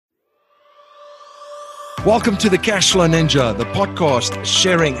Welcome to the Cashflow Ninja, the podcast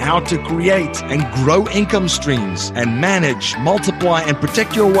sharing how to create and grow income streams and manage, multiply, and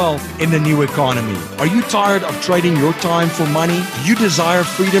protect your wealth in the new economy. Are you tired of trading your time for money? Do you desire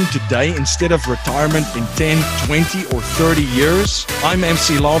freedom today instead of retirement in 10, 20, or 30 years? I'm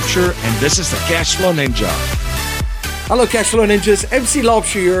MC Laubscher, and this is the Cashflow Ninja. Hello, Cashflow Ninjas. MC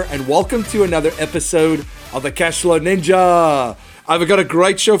Laubscher here, and welcome to another episode of the Cashflow Ninja. I've got a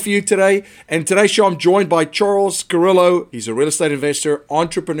great show for you today, and today's show I'm joined by Charles Carillo. He's a real estate investor,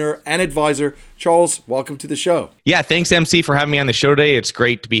 entrepreneur, and advisor. Charles, welcome to the show. Yeah, thanks, MC, for having me on the show today. It's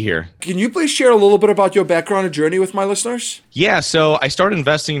great to be here. Can you please share a little bit about your background and journey with my listeners? Yeah, so I started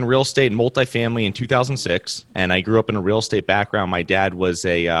investing in real estate and multifamily in 2006, and I grew up in a real estate background. My dad was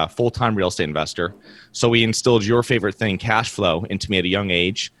a full-time real estate investor, so he instilled your favorite thing, cash flow, into me at a young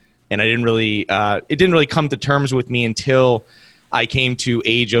age, and it didn't really come to terms with me until I came to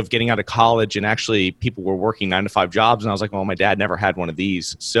age of getting out of college, and actually people were working 9-to-5 jobs. And I was like, well, my dad never had one of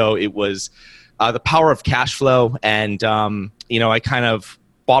these. So it was the power of cash flow. And, I kind of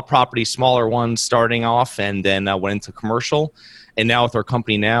bought properties, smaller ones starting off, and then went into commercial. And now with our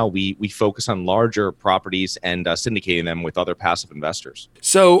company now, we focus on larger properties and syndicating them with other passive investors.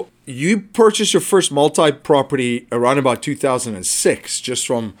 So you purchased your first multi-property around about 2006, just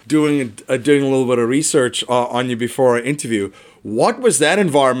from doing a little bit of research on you before our interview. What was that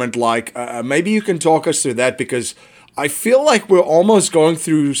environment like? Maybe you can talk us through that, because I feel like we're almost going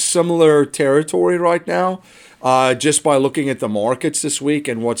through similar territory right now, just by looking at the markets this week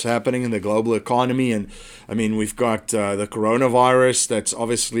and what's happening in the global economy. And I mean, we've got the coronavirus that's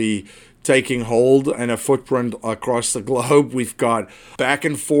obviously taking hold and a footprint across the globe. We've got back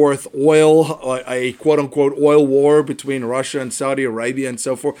and forth oil, a quote-unquote oil war between Russia and Saudi Arabia and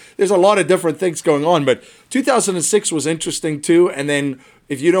so forth. There's a lot of different things going on, but 2006 was interesting too. And then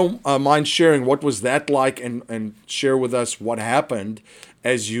if you don't mind sharing, what was that like, and share with us what happened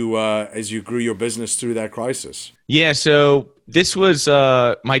as you grew your business through that crisis. Yeah, so this was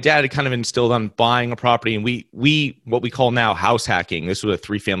my dad had kind of instilled on buying a property, and we what we call now house hacking. This was a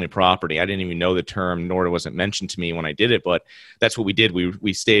 3-family property. I didn't even know the term, nor was it mentioned to me when I did it, but that's what we did.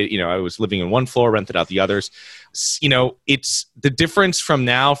 We stayed, I was living in one floor, rented out the others. It's the difference from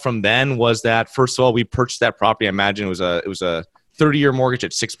then was that, first of all, we purchased that property. I imagine it was a 30-year mortgage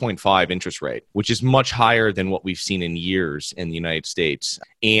at 6.5 interest rate, which is much higher than what we've seen in years in the United States.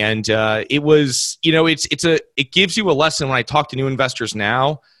 And it was, it gives you a lesson when I talk to new investors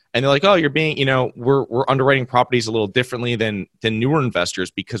now, and they're like, oh, you're being, we're underwriting properties a little differently than newer investors,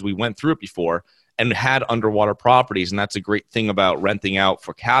 because we went through it before and had underwater properties. And that's a great thing about renting out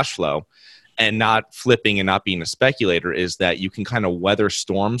for cash flow and not flipping and not being a speculator, is that you can kind of weather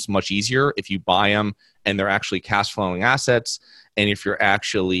storms much easier if you buy them and they're actually cash flowing assets, and if you're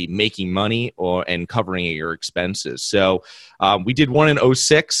actually making money and covering your expenses. So we did one in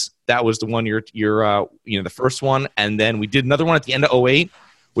 2006. That was the one you're the first one. And then we did another one at the end of 2008,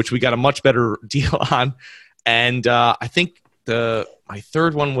 which we got a much better deal on. And I think my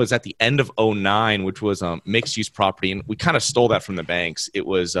third one was at the end of 2009, which was a mixed-use property, and we kind of stole that from the banks. It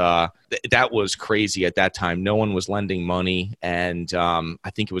was that was crazy at that time. No one was lending money, and I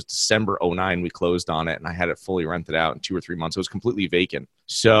think it was December 2009 we closed on it, and I had it fully rented out in 2 or 3 months. It was completely vacant,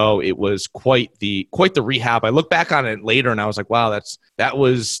 so it was quite the rehab. I look back on it later, and I was like, wow, that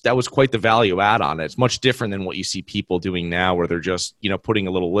was quite the value add on it. It's much different than what you see people doing now, where they're just putting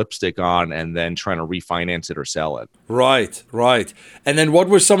a little lipstick on and then trying to refinance it or sell it. Right. And then what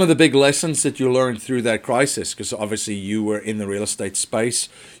were some of the big lessons that you learned through that crisis? Because obviously you were in the real estate space.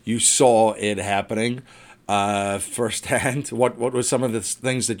 You saw it happening firsthand. What were some of the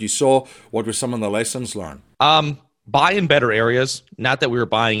things that you saw? What were some of the lessons learned? Buy in better areas. Not that we were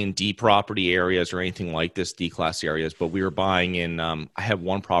buying in D property areas or anything like this, D class areas, but we were buying in, I have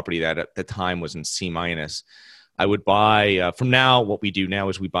one property that at the time was in C minus. I would buy, from now, what we do now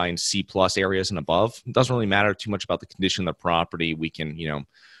is we buy in C plus areas and above. It doesn't really matter too much about the condition of the property. We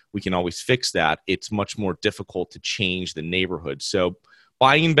can always fix that. It's much more difficult to change the neighborhood. So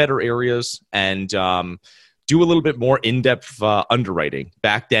buying in better areas and do a little bit more in-depth underwriting.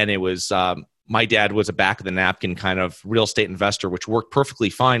 Back then it was, my dad was a back of the napkin kind of real estate investor, which worked perfectly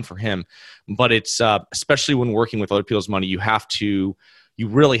fine for him. But it's, especially when working with other people's money, you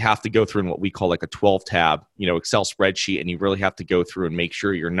really have to go through in what we call like a 12 tab, Excel spreadsheet, and you really have to go through and make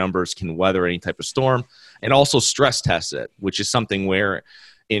sure your numbers can weather any type of storm, and also stress test it, which is something where,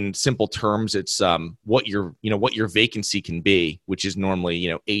 in simple terms, it's what your vacancy can be, which is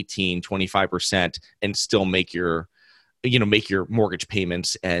normally 18, 25%, and still make your mortgage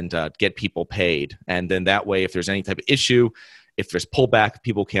payments and get people paid. And then that way, if there's any type of issue, if there's pullback,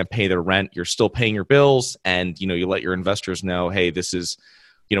 people can't pay their rent, you're still paying your bills, and you let your investors know, hey, this is,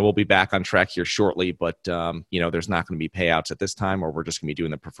 we'll be back on track here shortly, but there's not going to be payouts at this time, or we're just going to be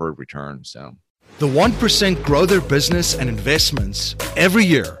doing the preferred return. So the 1% grow their business and investments every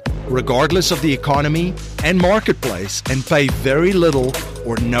year, regardless of the economy and marketplace, and pay very little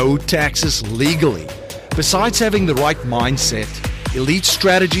or no taxes legally. Besides having the right mindset, elite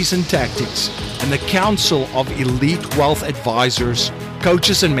strategies and tactics, and the council of elite wealth advisors,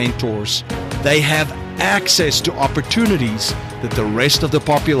 coaches, and mentors, they have access to opportunities that the rest of the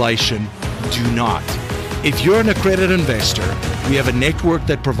population do not. If you're an accredited investor, we have a network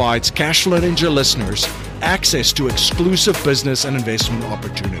that provides Cashflow Ninja listeners access to exclusive business and investment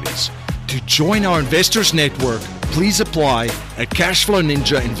opportunities. To join our investors network, please apply at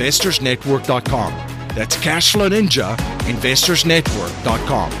cashflowninjainvestorsnetwork.com. That's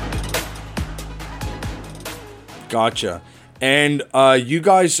cashflowninjainvestorsnetwork.com. Gotcha. And you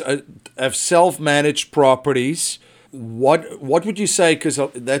guys have self-managed properties. What would you say? Because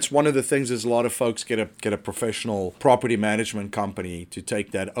that's one of the things is a lot of folks get a professional property management company to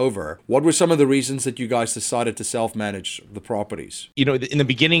take that over. What were some of the reasons that you guys decided to self-manage the properties? In the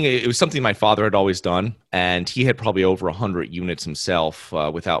beginning, it was something my father had always done, and he had probably over 100 units himself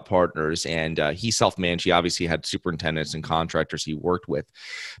without partners, and he self-managed. He obviously had superintendents and contractors he worked with,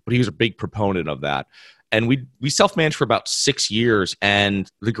 but he was a big proponent of that. And we self-managed for about 6 years.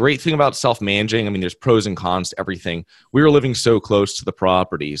 And the great thing about self-managing, there's pros and cons to everything. We were living so close to the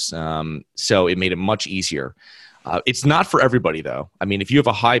properties, so it made it much easier. It's not for everybody, though. If you have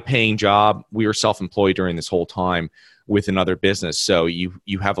a high-paying job, we were self-employed during this whole time with another business, so you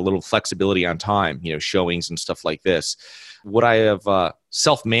have a little flexibility on time, showings and stuff like this. Would I have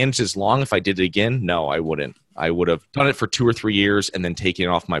self-managed as long if I did it again? No, I wouldn't. I would have done it for 2 or 3 years and then taken it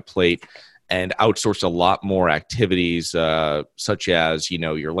off my plate and outsourced a lot more activities, such as,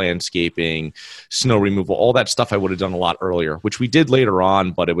 your landscaping, snow removal, all that stuff I would have done a lot earlier, which we did later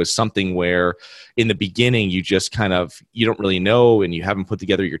on, but it was something where in the beginning, you just you don't really know, and you haven't put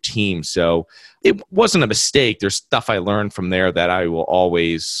together your team. So it wasn't a mistake. There's stuff I learned from there that I will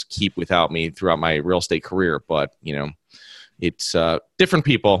always keep without me throughout my real estate career. But, it's different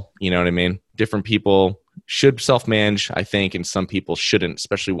people, you know what I mean? Different people should self-manage, I think, and some people shouldn't,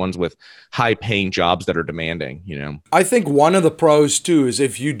 especially ones with high-paying jobs that are demanding, I think one of the pros, too, is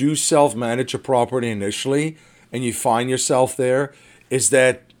if you do self-manage a property initially and you find yourself there, is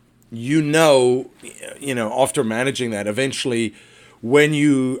that after managing that, eventually when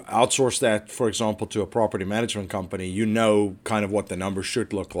you outsource that, for example, to a property management company, kind of what the numbers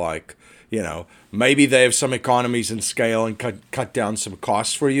should look like. Maybe they have some economies in scale and cut down some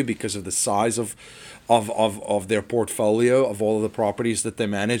costs for you because of the size of their portfolio of all of the properties that they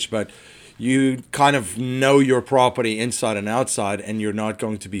manage, but you kind of know your property inside and outside, and you're not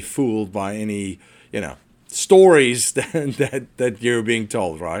going to be fooled by any, stories that you're being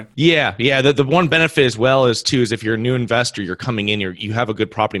told, right? Yeah. The one benefit as well is if you're a new investor, you're coming in, you have a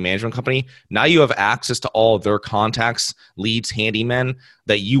good property management company. Now you have access to all of their contacts, leads, handymen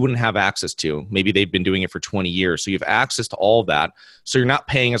that you wouldn't have access to. Maybe they've been doing it for 20 years. So you have access to all of that. So you're not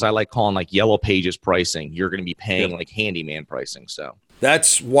paying, as I like calling, like yellow pages pricing. You're going to be paying like handyman pricing. So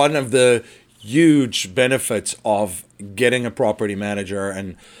that's one of the huge benefits of getting a property manager.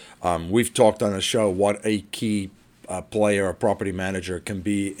 And we've talked on the show what a key player, a property manager, can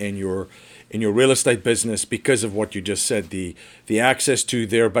be in your real estate business because of what you just said, the access to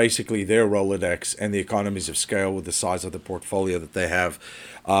their Rolodex and the economies of scale with the size of the portfolio that they have,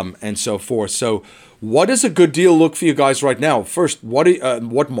 and so forth. So what does a good deal look for you guys right now? First,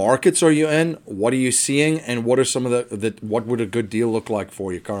 what markets are you in? What are you seeing? And what are some of what would a good deal look like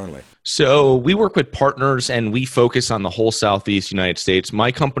for you currently? So we work with partners, and we focus on the whole Southeast United States.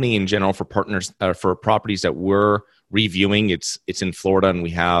 My company in general, for partners, for properties that we're reviewing, it's in Florida, and we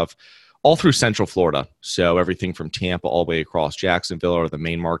have all through Central Florida. So everything from Tampa all the way across Jacksonville are the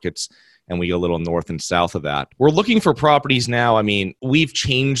main markets, and we go a little north and south of that. We're looking for properties now. We've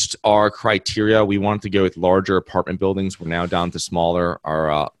changed our criteria. We wanted to go with larger apartment buildings. We're now down to smaller.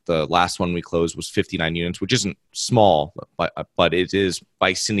 The last one we closed was 59 units, which isn't small, but it is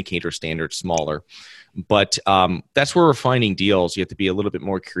by syndicator standards smaller. But that's where we're finding deals. You have to be a little bit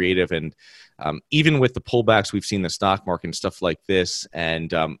more creative. And even with the pullbacks we've seen in the stock market and stuff like this,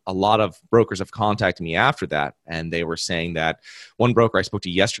 and a lot of brokers have contacted me after that, and they were saying that one broker I spoke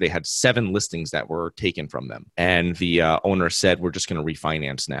to yesterday had 7 listings that were taken from them. And the owner said, we're just going to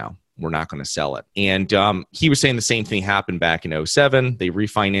refinance now. We're not going to sell it. And he was saying the same thing happened back in 2007. They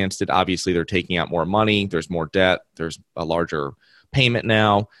refinanced it. Obviously, they're taking out more money. There's more debt. There's a larger payment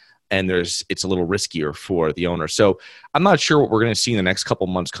now. and it's a little riskier for the owner. So I'm not sure what we're going to see in the next couple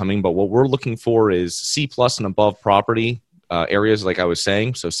months coming, but what we're looking for is C plus and above property areas, like I was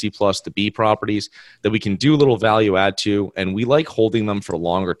saying. So C plus to B properties that we can do a little value add to, and we like holding them for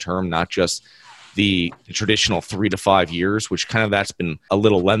longer term, not just the traditional 3 to 5 years, which kind of that's been a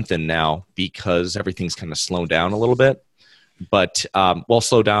little lengthened now because everything's kind of slowed down a little bit. But we'll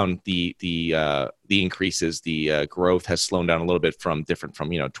slow down the increases. The growth has slowed down a little bit from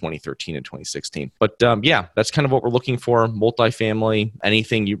 2013 and 2016. But yeah, that's kind of what we're looking for. Multifamily,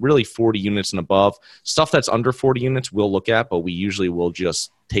 anything you really 40 units and above. Stuff that's under 40 units we'll look at, but we usually will just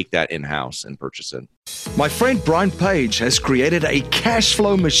take that in-house and purchase it. My friend Brian Page has created a cash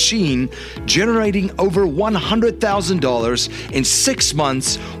flow machine generating over $100,000 in 6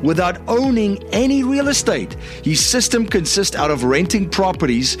 months without owning any real estate. His system consists out of renting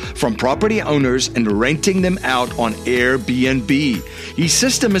properties from property owners and renting them out on Airbnb. His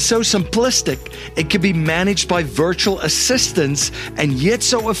system is so simplistic, it can be managed by virtual assistants and yet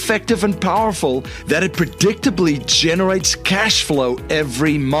so effective and powerful that it predictably generates cash flow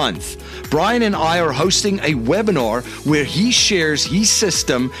every month. Brian and I are hosting a webinar where he shares his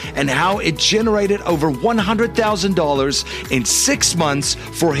system and how it generated over $100,000 in 6 months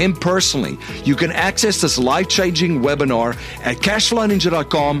for him personally. You can access this life-changing webinar at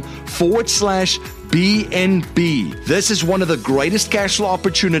cashflowninja.com/BNB. This is one of the greatest cash flow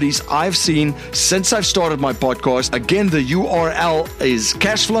opportunities I've seen since I've started my podcast. Again, the URL is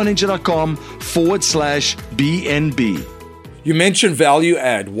cashflowninja.com/BNB. You mentioned value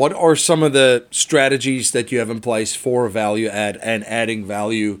add. What are some of the strategies that you have in place for value add and adding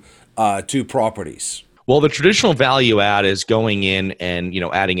value to properties? Well, the traditional value add is going in and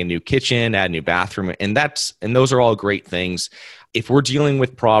adding a new kitchen, add a new bathroom, and those are all great things. If we're dealing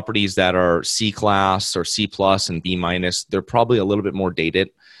with properties that are C class or C plus and B minus, they're probably a little bit more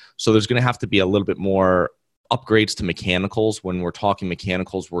dated. So there's going to have to be a little bit more upgrades to mechanicals. When we're talking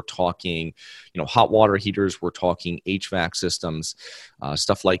mechanicals, we're talking, hot water heaters, we're talking HVAC systems,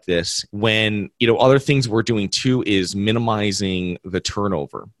 stuff like this. When, other things we're doing too is minimizing the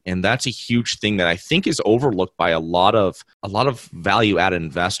turnover. And that's a huge thing that I think is overlooked by a lot of value added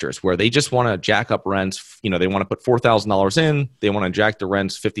investors, where they just want to jack up rents. They want to put $4,000 in, they want to jack the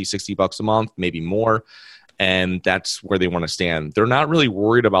rents $50-$60 a month, maybe more. And that's where they want to stand. They're not really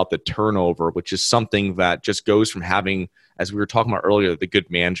worried about the turnover, which is something that just goes from having, as we were talking about earlier, the good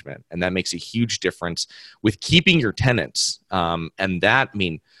management. And that makes a huge difference with keeping your tenants. And that,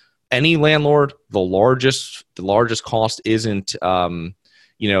 any landlord, the largest cost isn't,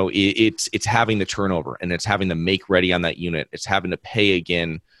 it's having the turnover, and it's having to make ready on that unit. It's having to pay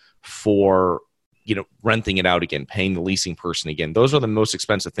again for renting it out again, paying the leasing person again. Those are the most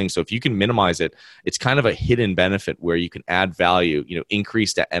expensive things. So if you can minimize it, it's kind of a hidden benefit where you can add value,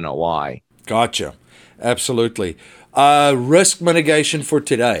 increase that NOI. Gotcha. Absolutely. Risk mitigation for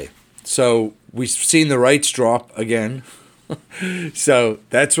today. So we've seen the rates drop again. So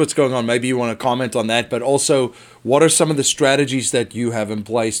that's what's going on. Maybe you want to comment on that, but also what are some of the strategies that you have in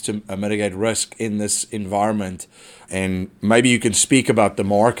place to mitigate risk in this environment? And maybe you can speak about the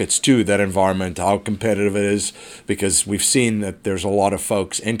markets too, that environment, how competitive it is, because we've seen that there's a lot of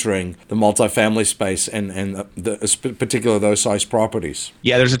folks entering the multifamily space and particularly those size properties.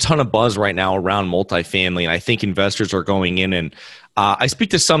 Yeah, there's a ton of buzz right now around multifamily, and I think investors are going in and I speak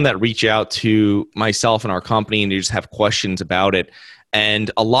to some that reach out to myself and our company and they just have questions about it.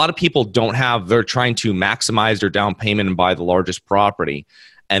 And a lot of people they're trying to maximize their down payment and buy the largest property,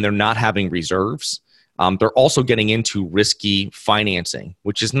 and they're not having reserves. They're also getting into risky financing,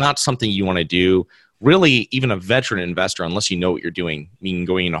 which is not something you want to do. Really, even a veteran investor, unless you know what you're doing, meaning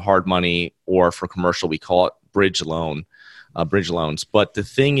going into hard money, or for commercial, we call it bridge loans. But the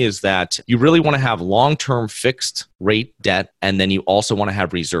thing is that you really want to have long-term fixed rate debt, and then you also want to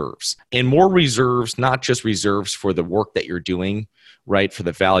have reserves. And more reserves, not just reserves for the work that you're doing, right, for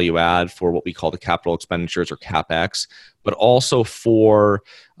the value add, for what we call the capital expenditures or CapEx, but also for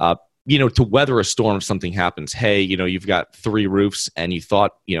to weather a storm if something happens. Hey, you've got 3 roofs and you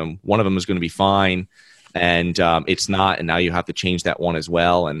thought, one of them was going to be fine, and it's not, and now you have to change that one as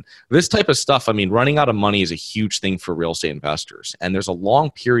well. And this type of stuff, running out of money is a huge thing for real estate investors. And there's a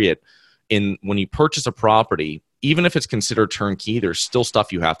long period when you purchase a property, even if it's considered turnkey, there's still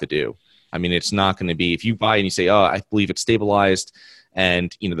stuff you have to do. It's not going to be, if you buy and you say, oh, I believe it's stabilized,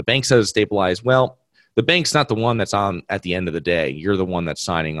 and the bank says it's stabilized, well, the bank's not the one that's on at the end of the day. You're the one that's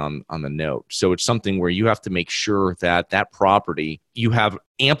signing on the note. So it's something where you have to make sure that property, you have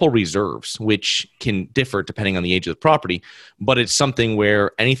ample reserves, which can differ depending on the age of the property. But it's something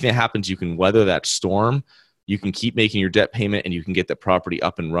where anything that happens, you can weather that storm. you can keep making your debt payment and you can get the property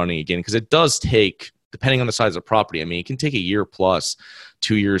up and running again. Because it does take, depending on the size of the property, I mean, it can take a year plus,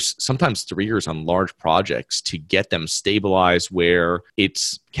 2 years, sometimes 3 years on large projects to get them stabilized where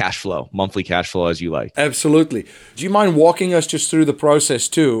it's cash flow, monthly cash flow as you like. Absolutely. Do you mind walking us just through the process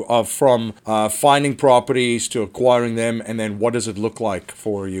too, of from finding properties to acquiring them, and then what does it look like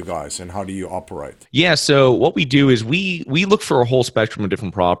for you guys and how do you operate? Yeah, so what we do is we look for a whole spectrum of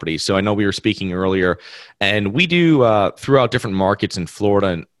different properties. So I know we were speaking earlier, and we do throughout different markets in Florida,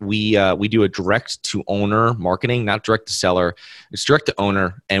 and we do a direct to owner marketing, not direct to seller. It's direct to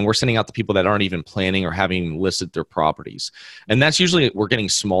owner, and we're sending out to people that aren't even planning or having listed their properties. And that's usually, we're getting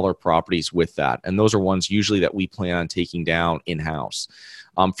smaller properties with that. And those are ones usually that we plan on taking down in-house.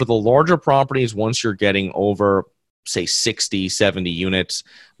 For the larger properties, once you're getting over, say 60, 70 units,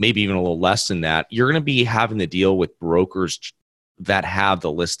 maybe even a little less than that, you're going to be having to deal with brokers that have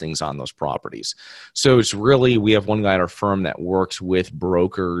the listings on those properties. So it's really, we have one guy at our firm that works with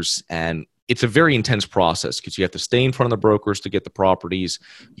brokers, and it's a very intense process because you have to stay in front of the brokers to get the properties.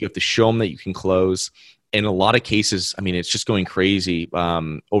 You have to show them that you can close. In a lot of cases, I mean, it's just going crazy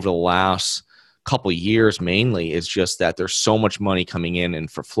over the last couple of years. Mainly, it's just that there's so much money coming in, and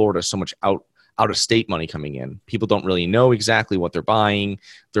for Florida, so much out of state money coming in. People don't really know exactly what they're buying.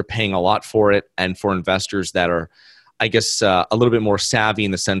 They're paying a lot for it. And for investors that are, I guess, a little bit more savvy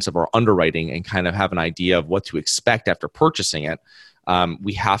in the sense of our underwriting and kind of have an idea of what to expect after purchasing it,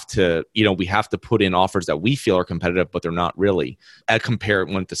 we have to put in offers that we feel are competitive, but they're not really. Compare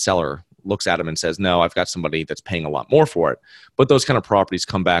when the seller looks at them and says, no, I've got somebody that's paying a lot more for it. But those kind of properties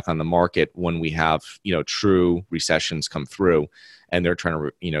come back on the market when we have, true recessions come through and they're trying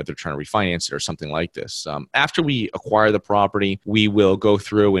to refinance it or something like this. After we acquire the property, we will go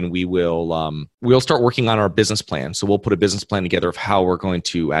through and we'll start working on our business plan. So we'll put a business plan together of how we're going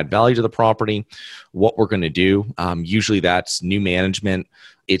to add value to the property, what we're going to do. Usually that's new management.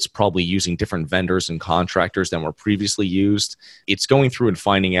 It's probably using different vendors and contractors than were previously used. It's going through and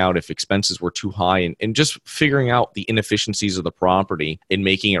finding out if expenses were too high and just figuring out the inefficiencies of the property and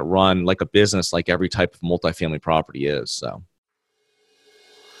making it run like a business, like every type of multifamily property is. So.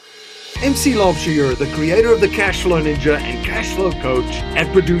 MC Lampshire, the creator of the Cash Flow Ninja and Cash Flow Coach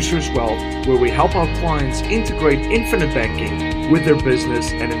at Producers Wealth, where we help our clients integrate infinite banking with their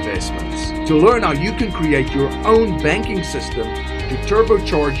business and investments. To learn how you can create your own banking system to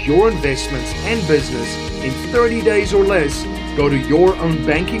turbocharge your investments and business in 30 days or less, go to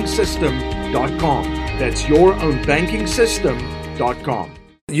yourownbankingsystem.com. That's yourownbankingsystem.com.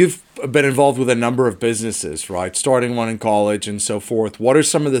 You've been involved with a number of businesses, right? Starting one in college and so forth. What are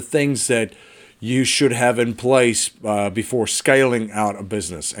some of the things that you should have in place before scaling out a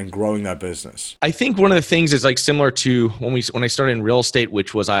business and growing that business? I think one of the things is like similar to when I started in real estate,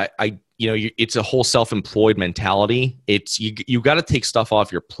 which was it's a whole self-employed mentality. It's you got to take stuff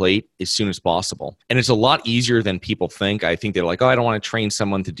off your plate as soon as possible, and it's a lot easier than people think. I think they're like, oh, I don't want to train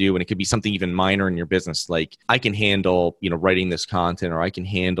someone to do, and it could be something even minor in your business, like I can handle writing this content, or I can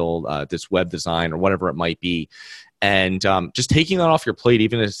handle this web design, or whatever it might be. And just taking that off your plate,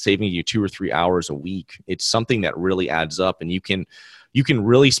 even if it's saving you 2 or 3 hours a week, it's something that really adds up, and you can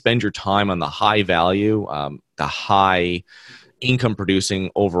really spend your time on the high value, the high income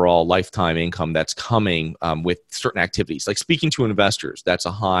producing overall lifetime income that's coming with certain activities. Like speaking to investors, that's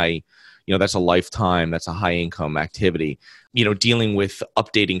a high, that's a lifetime, that's a high income activity. Dealing with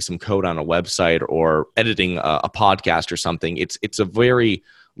updating some code on a website or editing a podcast or something, it's a very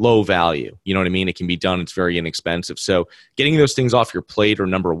low value. You know what I mean? It can be done. It's very inexpensive. So getting those things off your plate are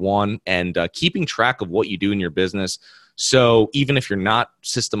number one, and keeping track of what you do in your business. So even if you're not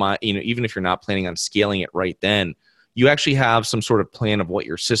even if you're not planning on scaling it right then, you actually have some sort of plan of what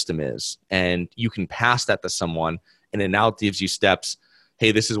your system is, and you can pass that to someone, and it now gives you steps.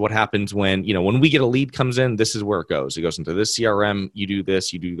 Hey, this is what happens when we get a lead comes in, this is where it goes. It goes into this CRM, you do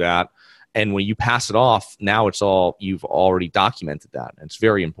this, you do that. And when you pass it off, now you've already documented that. And it's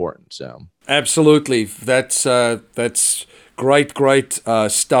very important. So absolutely. That's great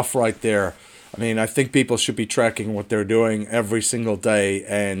stuff right there. I mean, I think people should be tracking what they're doing every single day,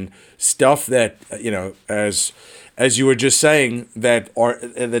 and stuff that, as you were just saying,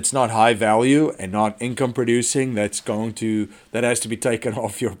 that's not high value and not income producing, that has to be taken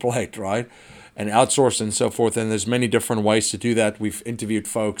off your plate, right? And outsourced and so forth. And there's many different ways to do that. We've interviewed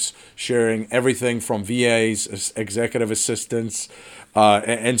folks sharing everything from VAs, executive assistants,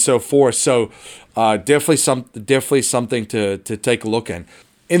 and so forth. So definitely something to take a look at.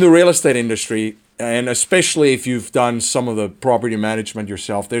 In the real estate industry, and especially if you've done some of the property management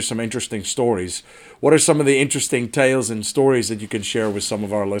yourself, there's some interesting stories. What are some of the interesting tales and stories that you can share with some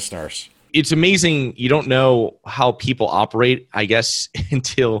of our listeners? it's amazing. You don't know how people operate, I guess,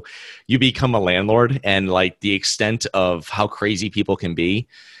 until you become a landlord, and like the extent of how crazy people can be.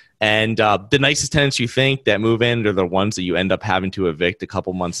 And the nicest tenants you think that move in are the ones that you end up having to evict a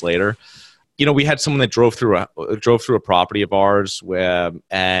couple months later. You know, we had someone that drove through a property of ours where,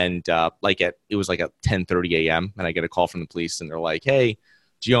 and it was like at 10:30 a.m. and I get a call from the police and they're like, "Hey,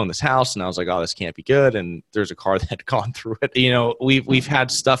 do you own this house?" And I was like, "Oh, this can't be good." And there's a car that had gone through it. You know, we've had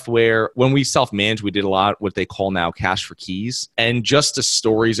stuff where when we self-manage, we did a lot what they call now cash for keys, and just the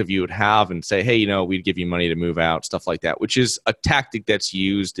stories of you would have and say, "Hey, you know, we'd give you money to move out," stuff like that, which is a tactic that's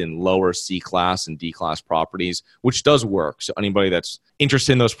used in lower C class and D class properties, which does work. So anybody that's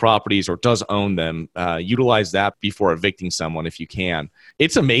interested in those properties or does own them, utilize that before evicting someone if you can.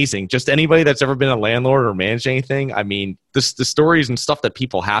 It's amazing. Just anybody that's ever been a landlord or managed anything, I mean, the stories and stuff that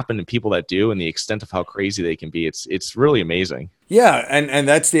people happen and people that do and the extent of how crazy they can be, it's really amazing. Yeah, and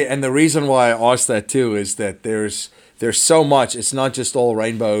that's the reason why I asked that too is that there's so much. It's not just all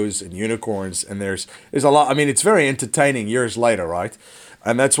rainbows and unicorns, and there's a lot. I mean, it's very entertaining years later, right?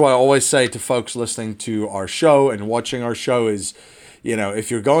 And that's why I always say to folks listening to our show and watching our show is, you know, if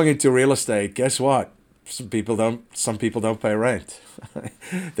you're going into real estate, guess what? Some people don't pay rent.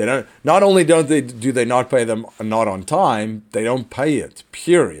 They don't. Not only do they not pay them not on time, they don't pay it.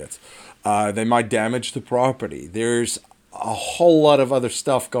 Period. They might damage the property. There's a whole lot of other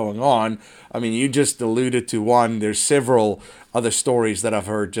stuff going on. I mean, you just alluded to one. There's several other stories that I've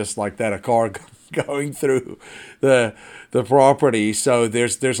heard just like that. A car going through the property. So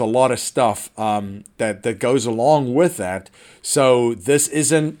there's a lot of stuff that goes along with that. So this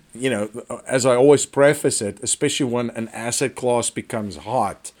isn't, you know, as I always preface it, especially when an asset class becomes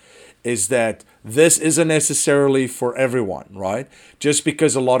hot, is that this isn't necessarily for everyone, right? Just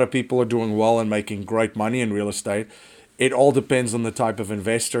because a lot of people are doing well and making great money in real estate, it all depends on the type of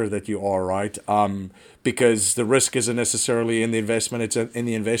investor that you are, right? Because the risk isn't necessarily in the investment, it's in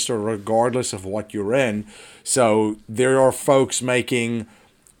the investor regardless of what you're in. So there are folks making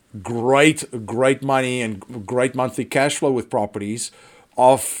great money and great monthly cash flow with properties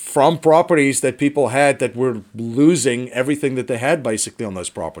from properties that people had that were losing everything that they had basically on those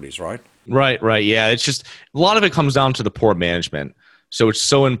properties, right? Right. Yeah, it's just a lot of it comes down to the poor management. So it's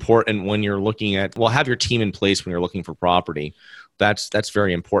so important when you're looking at, well, have your team in place when you're looking for property. That's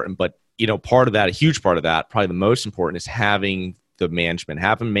very important. But, you know, part of that, a huge part of that, probably the most important, is having management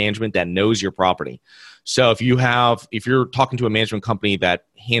that knows your property. So if you're talking to a management company that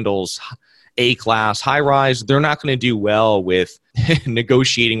handles A-class high rise, they're not going to do well with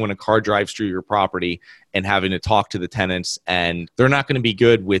negotiating when a car drives through your property and having to talk to the tenants, and they're not going to be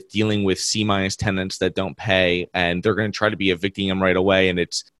good with dealing with C- tenants that don't pay, and they're going to try to be evicting them right away. And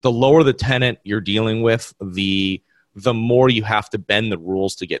it's the lower the tenant you're dealing with, the more you have to bend the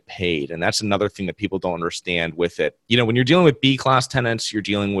rules to get paid. And that's another thing that people don't understand with it. You know, when you're dealing with B-class tenants, you're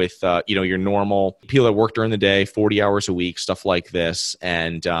dealing with, your normal people that work during the day, 40 hours a week, stuff like this,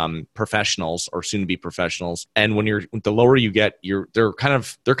 and professionals or soon to be professionals. And when the lower you get, they're kind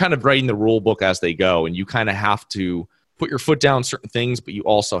of writing the rule book as they go. And you kind of have to put your foot down on certain things, but you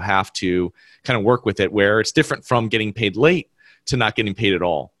also have to kind of work with it, where it's different from getting paid late to not getting paid at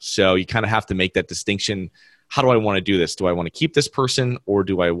all. So you kind of have to make that distinction. How do I want to do this? Do I want to keep this person, or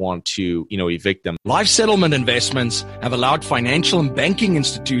do I want to, evict them? Life settlement investments have allowed financial and banking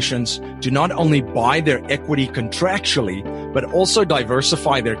institutions to not only buy their equity contractually, but also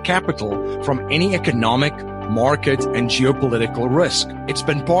diversify their capital from any economic, market, and geopolitical risk. It's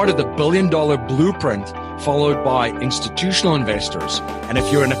been part of the billion-dollar blueprint followed by institutional investors. And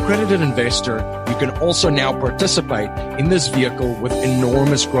if you're an accredited investor, you can also now participate in this vehicle with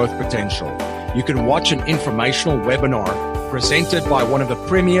enormous growth potential. You can watch an informational webinar presented by one of the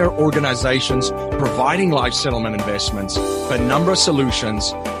premier organizations providing life settlement investments, Penumbra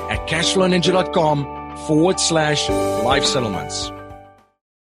Solutions, at cashflowninja.com/life settlements.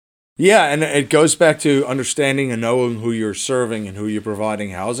 Yeah, and it goes back to understanding and knowing who you're serving and who you're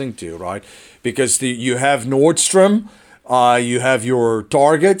providing housing to, right? Because you have Nordstrom, you have your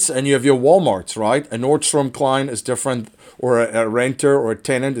Targets, and you have your Walmarts, right? A Nordstrom client is different, or a renter or a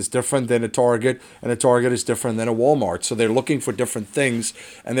tenant is different than a Target, and a Target is different than a Walmart. So they're looking for different things,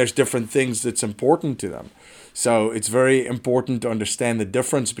 and there's different things that's important to them. So it's very important to understand the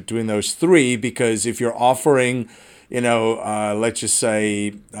difference between those three, because if you're offering, let's just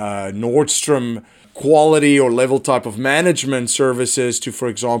say Nordstrom quality or level type of management services to, for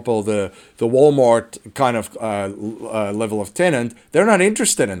example, the Walmart kind of level of tenant, they're not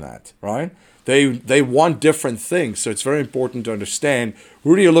interested in that, right? They want different things. So it's very important to understand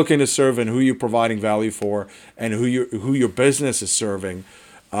who you're looking to serve and who you're providing value for, and who your business is serving.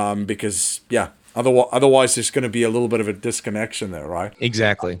 because, yeah, otherwise there's going to be a little bit of a disconnection there, right?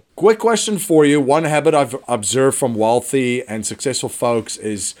 Exactly. Quick question for you. One habit I've observed from wealthy and successful folks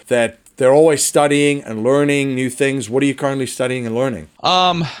is that they're always studying and learning new things. What are you currently studying and learning?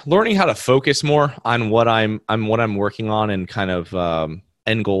 Learning how to focus more on what I'm working on and kind of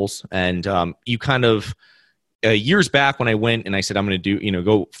end goals. And you kind of years back when I went and I said I'm going to do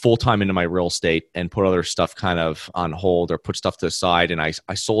go full time into my real estate and put other stuff kind of on hold or put stuff to the side. And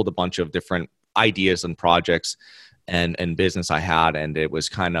I sold a bunch of different ideas and projects and business I had, and it was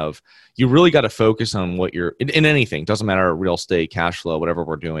kind of, you really got to focus on what you're in anything. Doesn't matter, real estate, cash flow, whatever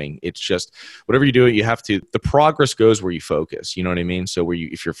we're doing. It's just whatever you do, you have to. The progress goes where you focus. You know what I mean? So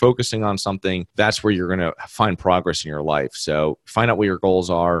if you're focusing on something, that's where you're going to find progress in your life. So find out what your goals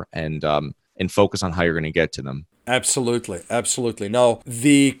are and focus on how you're going to get to them. Absolutely. Absolutely. Now,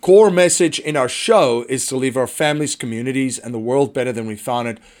 the core message in our show is to leave our families, communities, and the world better than we found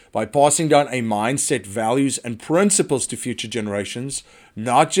it by passing down a mindset, values, and principles to future generations,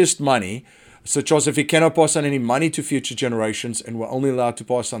 not just money. So, Charles, if we cannot pass on any money to future generations and we're only allowed to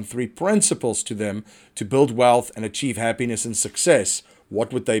pass on 3 principles to them to build wealth and achieve happiness and success,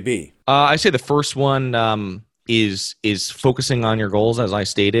 what would they be? I say the first one is focusing on your goals, as I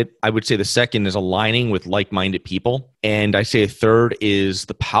stated. I would say the second is aligning with like-minded people. And I say a third is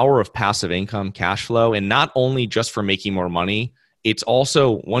the power of passive income, cash flow, and not only just for making more money. It's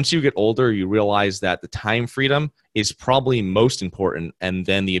also, once you get older, you realize that the time freedom is probably most important. And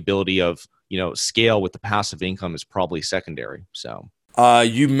then the ability of, scale with the passive income is probably secondary. So.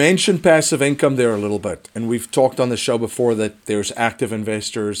 You mentioned passive income there a little bit, and we've talked on the show before that there's active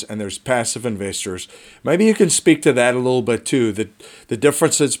investors and there's passive investors. Maybe you can speak to that a little bit too, the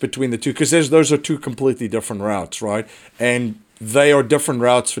differences between the two, because those are 2 completely different routes, right? And they are different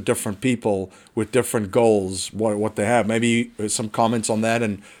routes for different people with different goals, what they have. Maybe some comments on that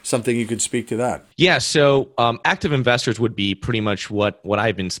and something you could speak to that. Yeah, so active investors would be pretty much what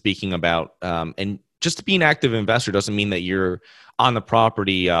I've been speaking about. And just to be an active investor doesn't mean that you're on the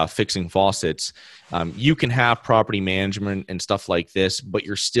property fixing faucets. You can have property management and stuff like this, but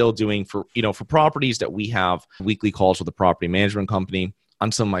you're still doing for properties that we have weekly calls with the property management company.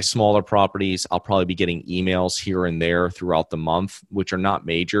 On some of my smaller properties, I'll probably be getting emails here and there throughout the month, which are not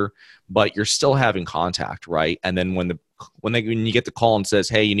major, but you're still having contact, right? And then when you get the call and says,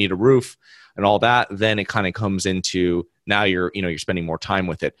 hey, you need a roof and all that, then it kind of comes into now you're spending more time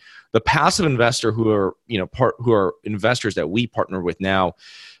with it. The passive investor who are investors that we partner with now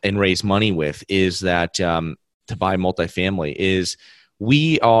and raise money with is that to buy multifamily is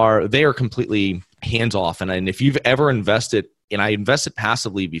they are completely hands off. And if you've ever invested, and I invested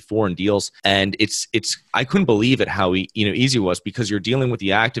passively before in deals, and I couldn't believe it how easy it was, because you're dealing with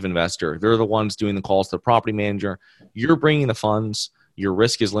the active investor. They're the ones doing the calls to the property manager. You're bringing the funds. Your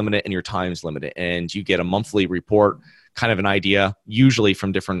risk is limited and your time is limited, and you get a monthly report, kind of an idea, usually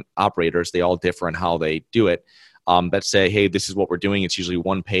from different operators. They all differ in how they do it. That say, hey, this is what we're doing. It's usually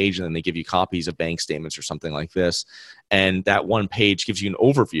 1 page, and then they give you copies of bank statements or something like this. And that 1 page gives you an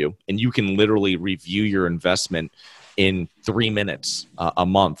overview, and you can literally review your investment in 3 minutes a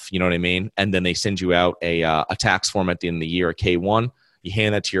month. You know what I mean? And then they send you out a tax form at the end of the year, a K-1. You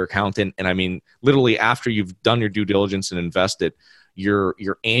hand that to your accountant. And I mean, literally after you've done your due diligence and invested, your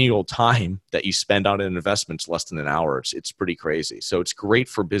annual time that you spend on an investment is less than an hour. It's pretty crazy. So it's great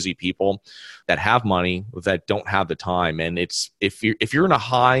for busy people that have money that don't have the time. And it's if you're in a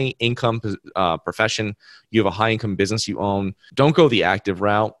high income profession, you have a high income business you own, don't go the active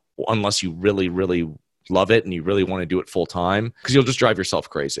route unless you really, really love it and you really want to do it full time, because you'll just drive yourself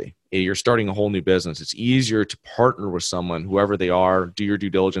crazy. You're starting a whole new business. It's easier to partner with someone, whoever they are, do your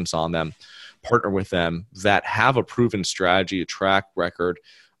due diligence on them, partner with them that have a proven strategy, a track record,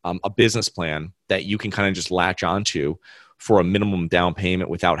 a business plan that you can kind of just latch onto for a minimum down payment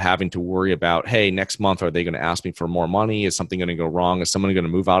without having to worry about, hey, next month, are they going to ask me for more money? Is something going to go wrong? Is someone going to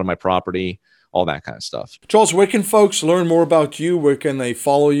move out of my property? All that kind of stuff. Charles, where can folks learn more about you? Where can they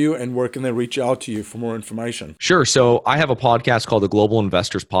follow you? And where can they reach out to you for more information? Sure. So I have a podcast called the Global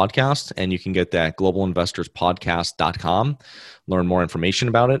Investors Podcast, and you can get that at globalinvestorspodcast.com. Learn more information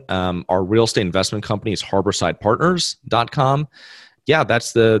about it. Our real estate investment company is harborsidepartners.com. Yeah,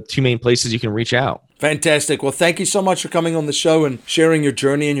 that's the 2 main places you can reach out. Fantastic. Well, thank you so much for coming on the show and sharing your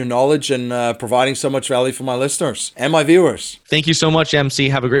journey and your knowledge and providing so much value for my listeners and my viewers. Thank you so much, MC.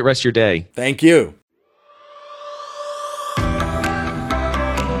 Have a great rest of your day. Thank you.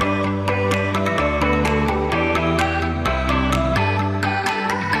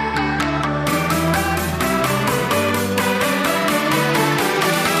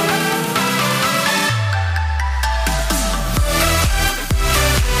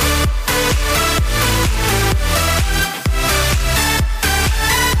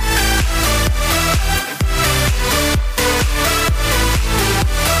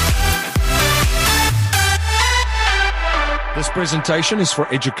 This presentation is for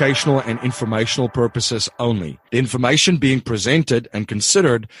educational and informational purposes only. The information being presented and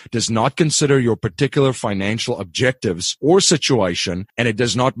considered does not consider your particular financial objectives or situation, and it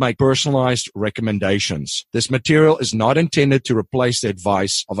does not make personalized recommendations. This material is not intended to replace the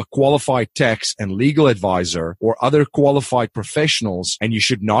advice of a qualified tax and legal advisor or other qualified professionals, and you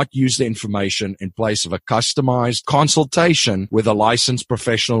should not use the information in place of a customized consultation with a licensed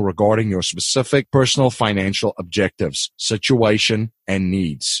professional regarding your specific personal financial objectives, situation, and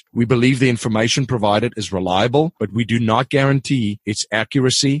needs. We believe the information provided is reliable, but we do not guarantee its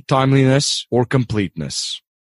accuracy, timeliness, or completeness.